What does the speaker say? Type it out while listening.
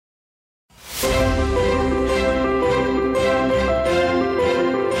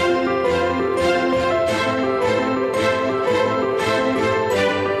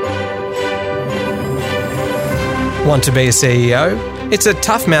Want to be a CEO? It's a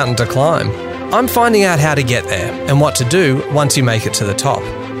tough mountain to climb. I'm finding out how to get there and what to do once you make it to the top.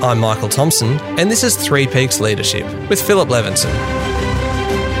 I'm Michael Thompson, and this is Three Peaks Leadership with Philip Levinson.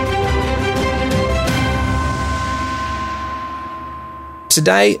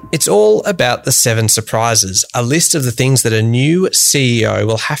 Today, it's all about the 7 surprises, a list of the things that a new CEO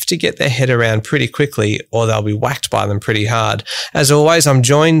will have to get their head around pretty quickly or they'll be whacked by them pretty hard. As always, I'm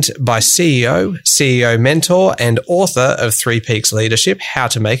joined by CEO mentor and author of Three Peaks Leadership, How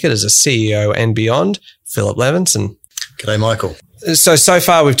to Make It as a CEO and Beyond, Philip Levinson. G'day, Michael. So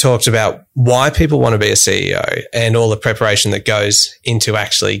far we've talked about why people want to be a CEO and all the preparation that goes into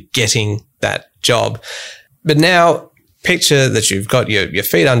actually getting that job. But now, picture that you've got your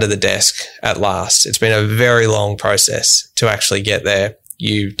feet under the desk at last. It's been a very long process to actually get there.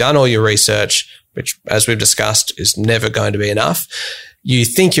 You've done all your research, which, as we've discussed, is never going to be enough. You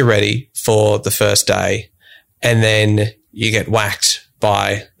think you're ready for the first day, and then you get whacked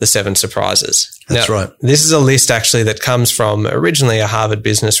by the 7 surprises. That's right. This is a list actually that comes from originally a Harvard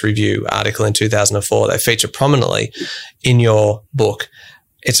Business Review article in 2004. They feature prominently in your book.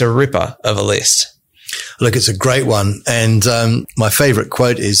 It's a ripper of a list. Look, it's a great one. And my favorite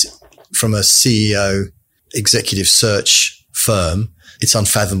quote is from a CEO executive search firm. It's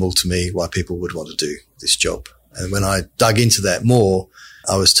unfathomable to me why people would want to do this job. And when I dug into that more,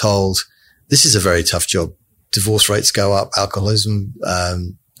 I was told this is a very tough job. Divorce rates go up, alcoholism,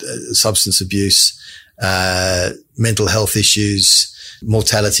 substance abuse, mental health issues,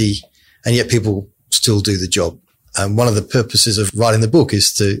 mortality, and yet people still do the job. And one of the purposes of writing the book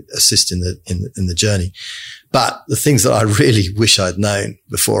is to assist in the journey. But the things that I really wish I'd known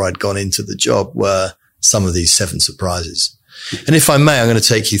before I'd gone into the job were some of these 7 surprises. And if I may, I'm going to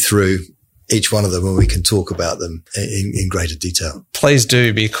take you through each one of them and we can talk about them in greater detail. Please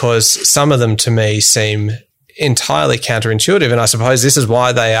do, because some of them to me seem entirely counterintuitive. And I suppose this is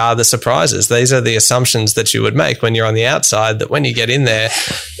why they are the surprises. These are the assumptions that you would make when you're on the outside that when you get in there,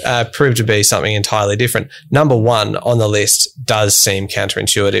 prove to be something entirely different. Number 1 on the list does seem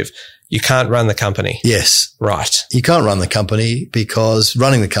counterintuitive. You can't run the company. Yes. Right. You can't run the company because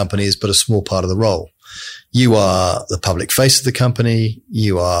running the company is but a small part of the role. You are the public face of the company.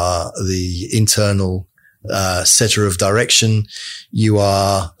 You are the internal setter of direction. You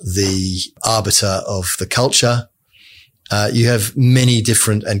are the arbiter of the culture. You have many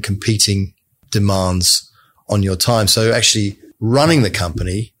different and competing demands on your time. So actually running the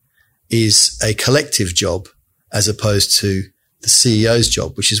company is a collective job as opposed to the CEO's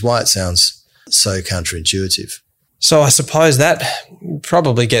job, which is why it sounds so counterintuitive. So I suppose that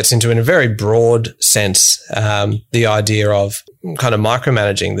probably gets into, in a very broad sense, the idea of kind of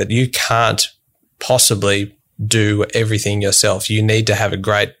micromanaging, that you can't possibly do everything yourself. You need to have a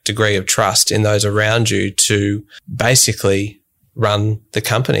great degree of trust in those around you to basically run the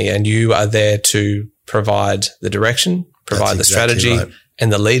company. And you are there to provide the direction, provide the strategy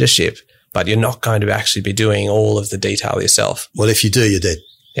and the leadership, but you're not going to actually be doing all of the detail yourself. Well, if you do, you're dead.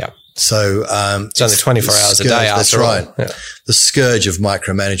 Yeah. So it's only 24 hours a day after all. That's right. Yeah. The scourge of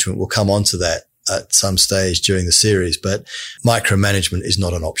micromanagement, will come onto that at some stage during the series, but micromanagement is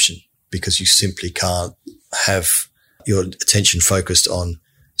not an option because you simply can't have your attention focused on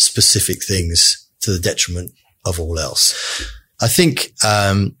specific things to the detriment of all else. I think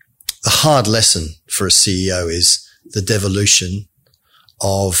the hard lesson for a CEO is the devolution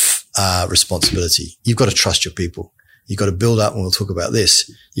of responsibility. You've got to trust your people. You've got to build up, and we'll talk about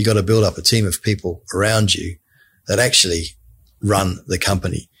this, you've got to build up a team of people around you that actually run the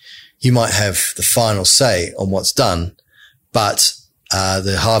company. You might have the final say on what's done, but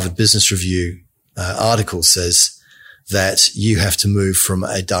the Harvard Business Review article says that you have to move from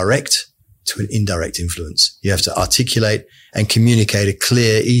a direct to an indirect influence. You have to articulate and communicate a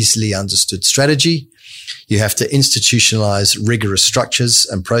clear, easily understood strategy. You have to institutionalize rigorous structures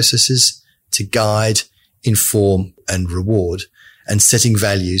and processes to guide, inform, and reward, and setting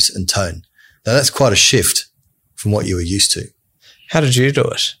values and tone. Now, that's quite a shift from what you were used to. How did you do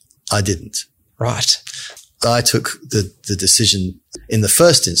it? I didn't. Right. I took the decision in the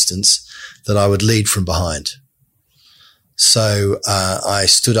first instance that I would lead from behind. So I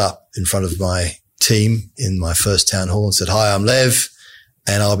stood up in front of my team in my first town hall and said, "Hi, I'm Lev,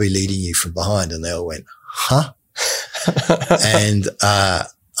 and I'll be leading you from behind." And they all went, "Huh?" And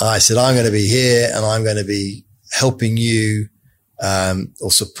I said, "I'm going to be here and I'm going to be helping you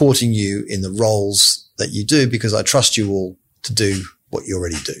or supporting you in the roles that you do because I trust you all to do what you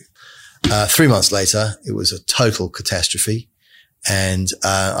already do." 3 months later, it was a total catastrophe. And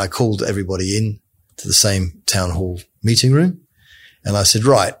I called everybody in to the same town hall meeting room. And I said,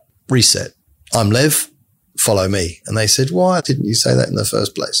 "Right, reset. I'm Lev. follow me. And they said, why didn't you say that in the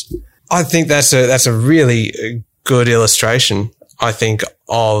first place? I think that's a really good illustration, I think,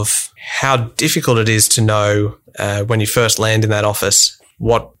 of how difficult it is to know when you first land in that office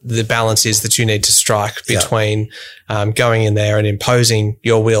what the balance is that you need to strike between going in there and imposing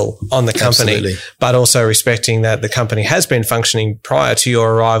your will on the company, Absolutely. but also respecting that the company has been functioning prior to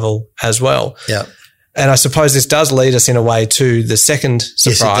your arrival as well. Yeah. And I suppose this does lead us in a way to the second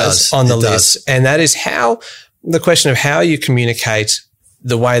surprise on the list. And that is the question of how you communicate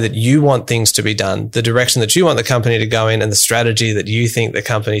the way that you want things to be done, the direction that you want the company to go in, and the strategy that you think the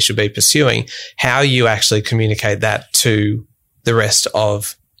company should be pursuing, how you actually communicate that to the rest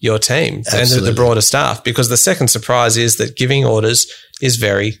of your team Absolutely. and the broader staff. Because the second surprise is that giving orders is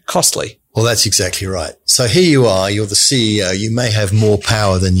very costly. Well, that's exactly right. So here you are, you're the CEO. You may have more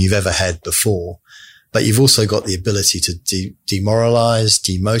power than you've ever had before, but you've also got the ability to demoralize,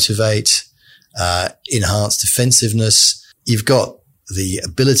 demotivate, enhance defensiveness. You've got the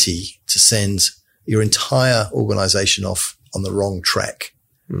ability to send your entire organization off on the wrong track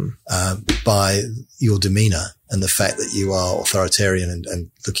by your demeanor and the fact that you are authoritarian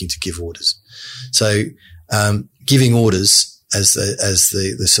and looking to give orders. So giving orders as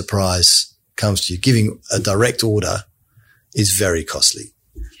the surprise comes to you, giving a direct order is very costly.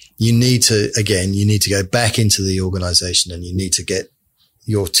 You need to go back into the organization and you need to get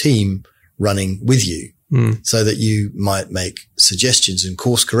your team running with you so that you might make suggestions and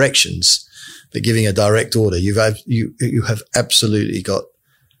course corrections. But giving a direct order, you have absolutely got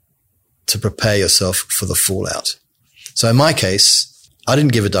to prepare yourself for the fallout. So in my case, I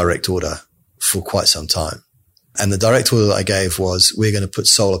didn't give a direct order for quite some time. And the direct order that I gave was, we're going to put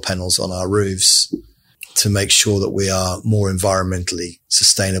solar panels on our roofs to make sure that we are more environmentally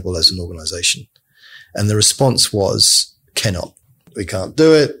sustainable as an organization. And the response was, cannot. We can't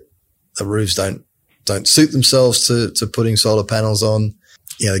do it. The roofs don't suit themselves to putting solar panels on.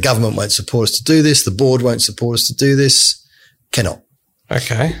 The government won't support us to do this. The board won't support us to do this. Cannot.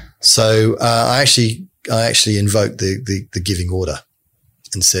 Okay. So I actually invoked the giving order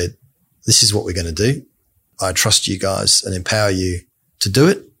and said, this is what we're going to do. I trust you guys and empower you to do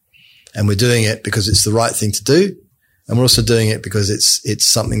it. And we're doing it because it's the right thing to do. And we're also doing it because it's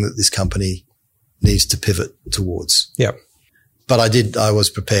something that this company needs to pivot towards. Yeah. But I was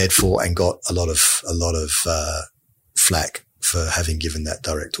prepared for and got a lot of flack for having given that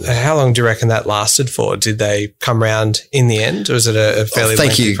direct order. How long do you reckon that lasted for? Did they come round in the end, or was it a fairly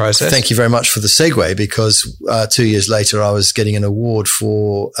lengthy process? Thank you very much for the segue, because 2 years later I was getting an award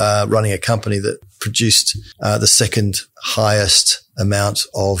for running a company that produced the second highest amount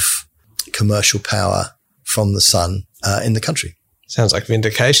of commercial power from the sun in the country. Sounds like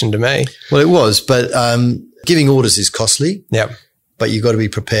vindication to me. Well, it was, but giving orders is costly. Yeah. But you've got to be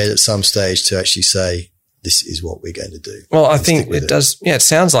prepared at some stage to actually say, this is what we're going to do. Well, I think it does. Yeah, it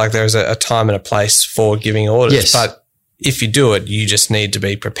sounds like there's a time and a place for giving orders. Yes. But if you do it, you just need to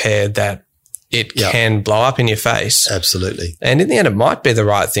be prepared that it can blow up in your face. Absolutely. And in the end, it might be the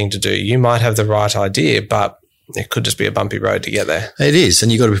right thing to do. You might have the right idea, but it could just be a bumpy road to get there. It is,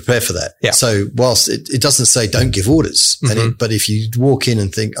 and you've got to be prepared for that. Yeah. So whilst it doesn't say don't give orders, but if you walk in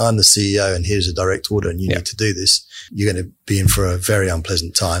and think, I'm the CEO and here's a direct order and you need to do this, you're going to be in for a very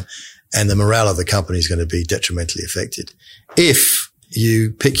unpleasant time. And the morale of the company is going to be detrimentally affected. If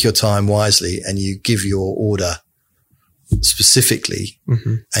you pick your time wisely and you give your order specifically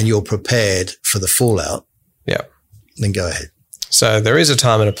and you're prepared for the fallout, then go ahead. So there is a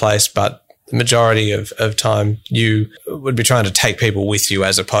time and a place, but the majority of time you would be trying to take people with you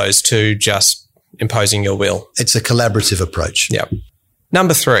as opposed to just imposing your will. It's a collaborative approach. Yeah.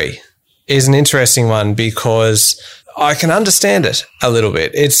 Number 3 is an interesting one because I can understand it a little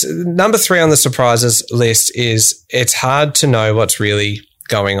bit. It's number 3 on the surprises list is it's hard to know what's really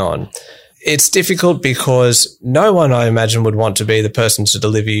going on. It's difficult because no one, I imagine, would want to be the person to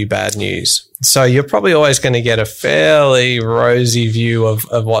deliver you bad news. So you're probably always going to get a fairly rosy view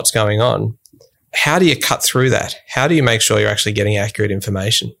of what's going on. How do you cut through that? How do you make sure you're actually getting accurate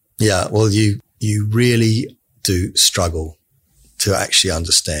information? Yeah, well, you really do struggle to actually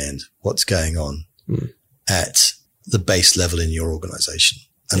understand what's going on at the base level in your organization,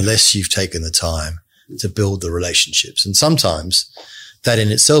 unless you've taken the time to build the relationships. And sometimes that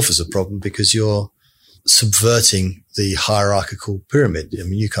in itself is a problem because you're subverting the hierarchical pyramid. I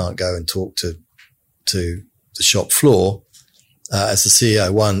mean, you can't go and talk to the shop floor as the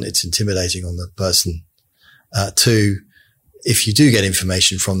CEO. 1, it's intimidating on the person. 2, if you do get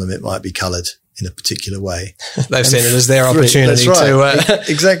information from them, it might be coloured in a particular way. They've seen it as their opportunity to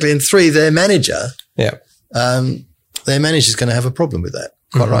exactly. And 3, their manager, their manager is going to have a problem with that,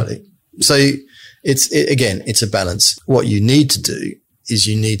 quite rightly. So It's a balance. What you need to do is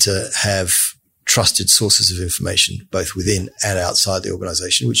you need to have trusted sources of information, both within and outside the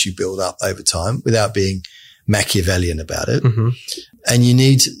organization, which you build up over time without being Machiavellian about it. Mm-hmm. And you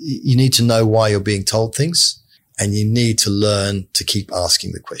need to know why you're being told things, and you need to learn to keep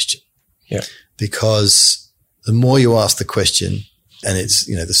asking the question. Yeah. Because the more you ask the question, and it's,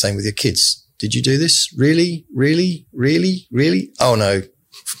 the same with your kids. Did you do this? Really? Really? Really? Really? Oh no.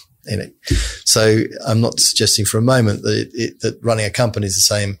 So I'm not suggesting for a moment that running a company is the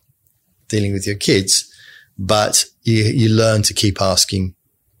same dealing with your kids, but you learn to keep asking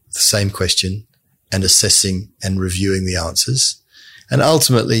the same question and assessing and reviewing the answers. And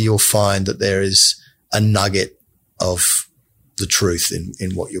ultimately you'll find that there is a nugget of the truth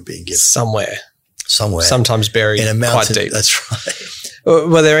in what you're being given. Somewhere. Sometimes buried in a mountain, quite deep. That's right.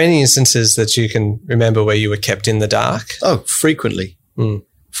 Were there any instances that you can remember where you were kept in the dark? Oh, frequently.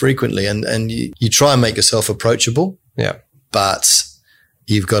 Frequently. And you try and make yourself approachable. Yeah. But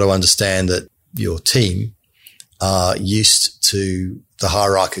you've got to understand that your team are used to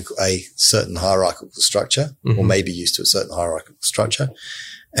a certain hierarchical structure, or maybe used to a certain hierarchical structure.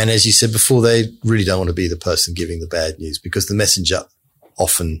 And as you said before, they really don't want to be the person giving the bad news, because the messenger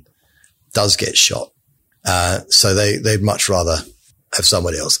often does get shot. So they'd much rather have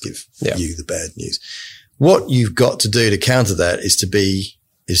somebody else give you the bad news. What you've got to do to counter that is to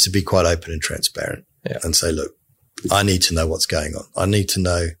be quite open and transparent and say, look, I need to know what's going on. I need to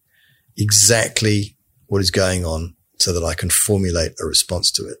know exactly what is going on so that I can formulate a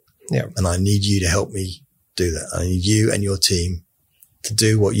response to it. Yeah. And I need you to help me do that. I need you and your team to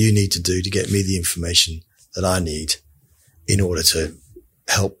do what you need to do to get me the information that I need in order to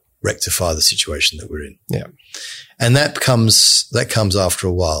help rectify the situation that we're in. Yeah. And that comes after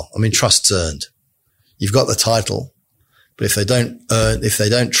a while. I mean, trust's earned. You've got the title, but if they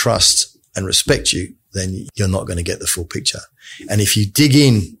don't trust and respect you, then you're not going to get the full picture. And if you dig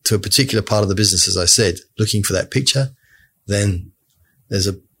in to a particular part of the business, as I said, looking for that picture, then there's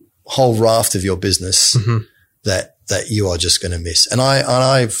a whole raft of your business that you are just going to miss. And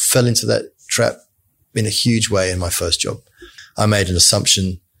I fell into that trap in a huge way in my first job. I made an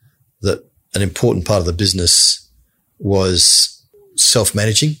assumption that an important part of the business was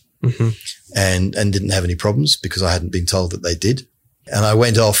self-managing and didn't have any problems because I hadn't been told that they did. And I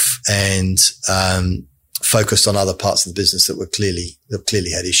went off and focused on other parts of the business that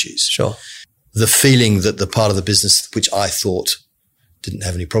clearly had issues. Sure. The feeling that the part of the business which I thought didn't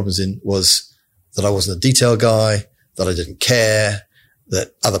have any problems in was that I wasn't a detail guy, that I didn't care,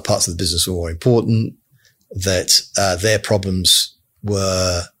 that other parts of the business were more important, that their problems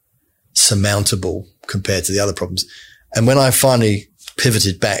were surmountable compared to the other problems. And when I finally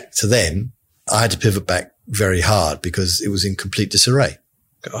pivoted back to them, I had to pivot back very hard because it was in complete disarray.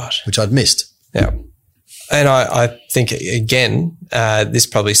 Gosh. Which I'd missed. Yeah. And I think, again, this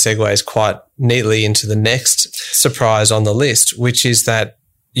probably segues quite neatly into the next surprise on the list, which is that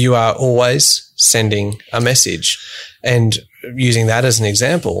you are always sending a message. And using that as an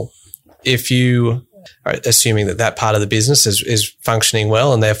example, if you are assuming that part of the business is functioning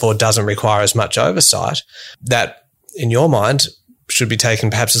well and therefore doesn't require as much oversight, that in your mind should be taken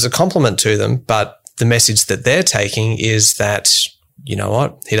perhaps as a compliment to them. But the message that they're taking is that, you know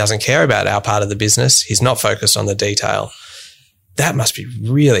what, he doesn't care about our part of the business. He's not focused on the detail. That must be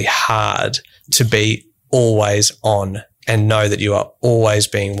really hard to be always on and know that you are always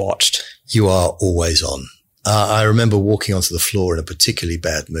being watched. You are always on. I remember walking onto the floor in a particularly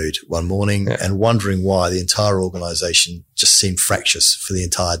bad mood one morning and wondering why the entire organization just seemed fractious for the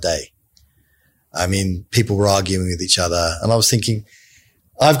entire day. I mean, people were arguing with each other and I was thinking,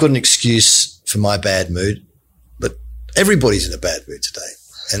 I've got an excuse for my bad mood, but everybody's in a bad mood today.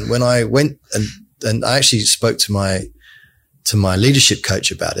 And when I went and I actually spoke to my leadership coach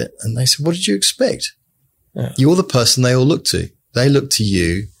about it, and they said, what did you expect? Yeah. You're the person they all look to. They look to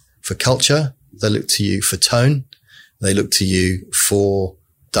you for culture. They look to you for tone. They look to you for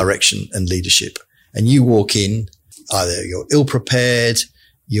direction and leadership. And you walk in, either you're ill-prepared,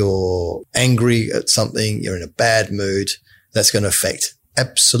 you're angry at something, you're in a bad mood. That's going to affect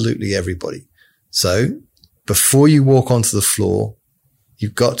absolutely everybody. So before you walk onto the floor,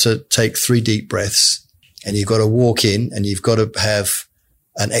 you've got to take 3 deep breaths and you've got to walk in and you've got to have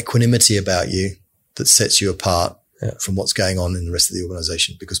an equanimity about you that sets you apart from what's going on in the rest of the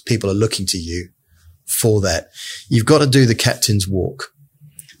organization, because people are looking to you for that. You've got to do the captain's walk.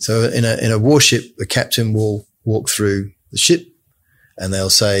 So in a warship, the captain will walk through the ship and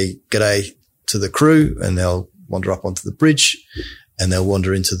they'll say g'day to the crew and they'll wander up onto the bridge and they'll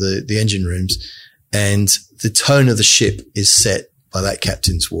wander into the engine rooms, and the tone of the ship is set by that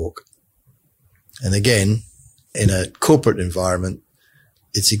captain's walk. And again, in a corporate environment,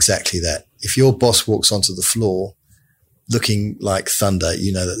 it's exactly that. If your boss walks onto the floor looking like thunder,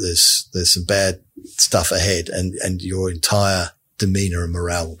 you know that there's some bad stuff ahead, and your entire demeanor and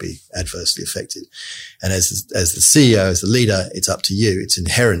morale will be adversely affected. And as the CEO, as the leader, it's up to you. It's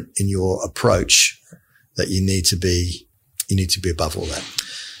inherent in your approach that you need to be above all that.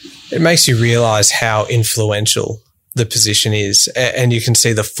 It makes you realize how influential the position is, and you can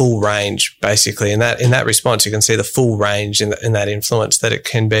see the full range basically in that response. You can see the full range in that influence that it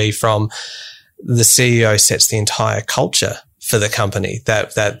can be from the CEO sets the entire culture for the company,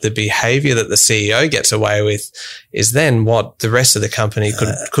 that the behavior that the CEO gets away with is then what the rest of the company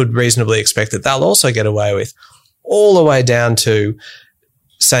could reasonably expect that they'll also get away with, all the way down to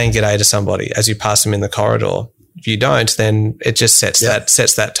saying g'day to somebody as you pass them in the corridor. If you don't, then it just sets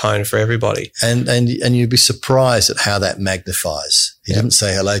that tone for everybody. And you'd be surprised at how that magnifies. He didn't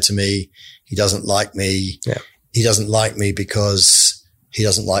say hello to me. He doesn't like me. Yeah. He doesn't like me because he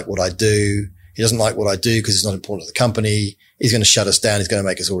doesn't like what I do. He doesn't like what I do because it's not important to the company. He's going to shut us down. He's going to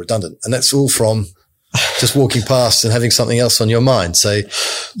make us all redundant. And that's all from just walking past and having something else on your mind. So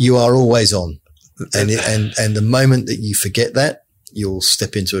you are always on. And the moment that you forget that, you'll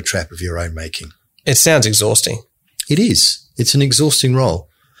step into a trap of your own making. It sounds exhausting. It is. It's an exhausting role.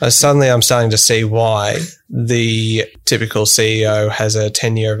 Suddenly I'm starting to see why the typical CEO has a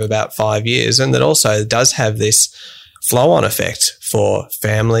tenure of about 5 years, and that also does have this flow-on effect for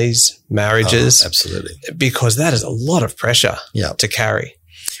families, marriages. Oh, absolutely. Because that is a lot of pressure to carry.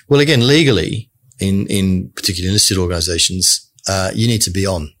 Well, again, legally, in particularly listed organizations, you need to be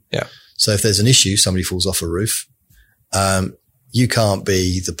on. Yeah. So if there's an issue, somebody falls off a roof, you can't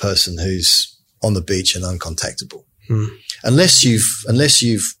be the person who's on the beach and uncontactable. Unless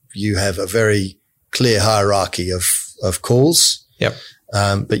you have a very clear hierarchy of calls. Yep.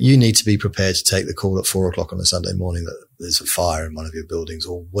 But you need to be prepared to take the call at 4:00 on a Sunday morning that there's a fire in one of your buildings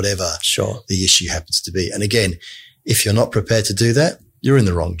or whatever the issue happens to be. And again, if you're not prepared to do that, you're in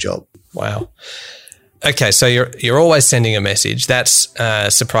the wrong job. Wow. Okay, so you're always sending a message. That's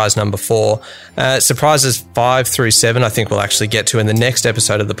surprise number 4. Surprises 5 through 7, I think we'll actually get to in the next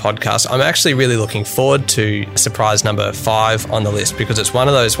episode of the podcast. I'm actually really looking forward to surprise number 5 on the list, because it's one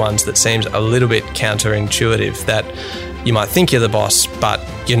of those ones that seems a little bit counterintuitive, that you might think you're the boss, but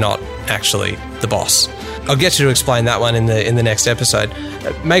you're not actually the boss. I'll get you to explain that one in the next episode.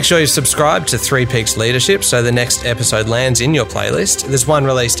 Make sure you subscribe to 3 Peaks Leadership so the next episode lands in your playlist. There's one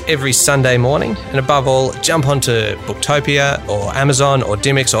released every Sunday morning. And above all, jump onto Booktopia or Amazon or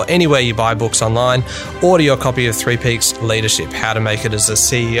Dymocks or anywhere you buy books online. Order your copy of 3 Peaks Leadership, How to Make It as a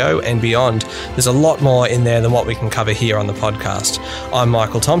CEO and Beyond. There's a lot more in there than what we can cover here on the podcast. I'm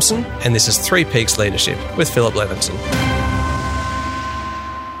Michael Thompson, and this is 3 Peaks Leadership with Philip Levinson.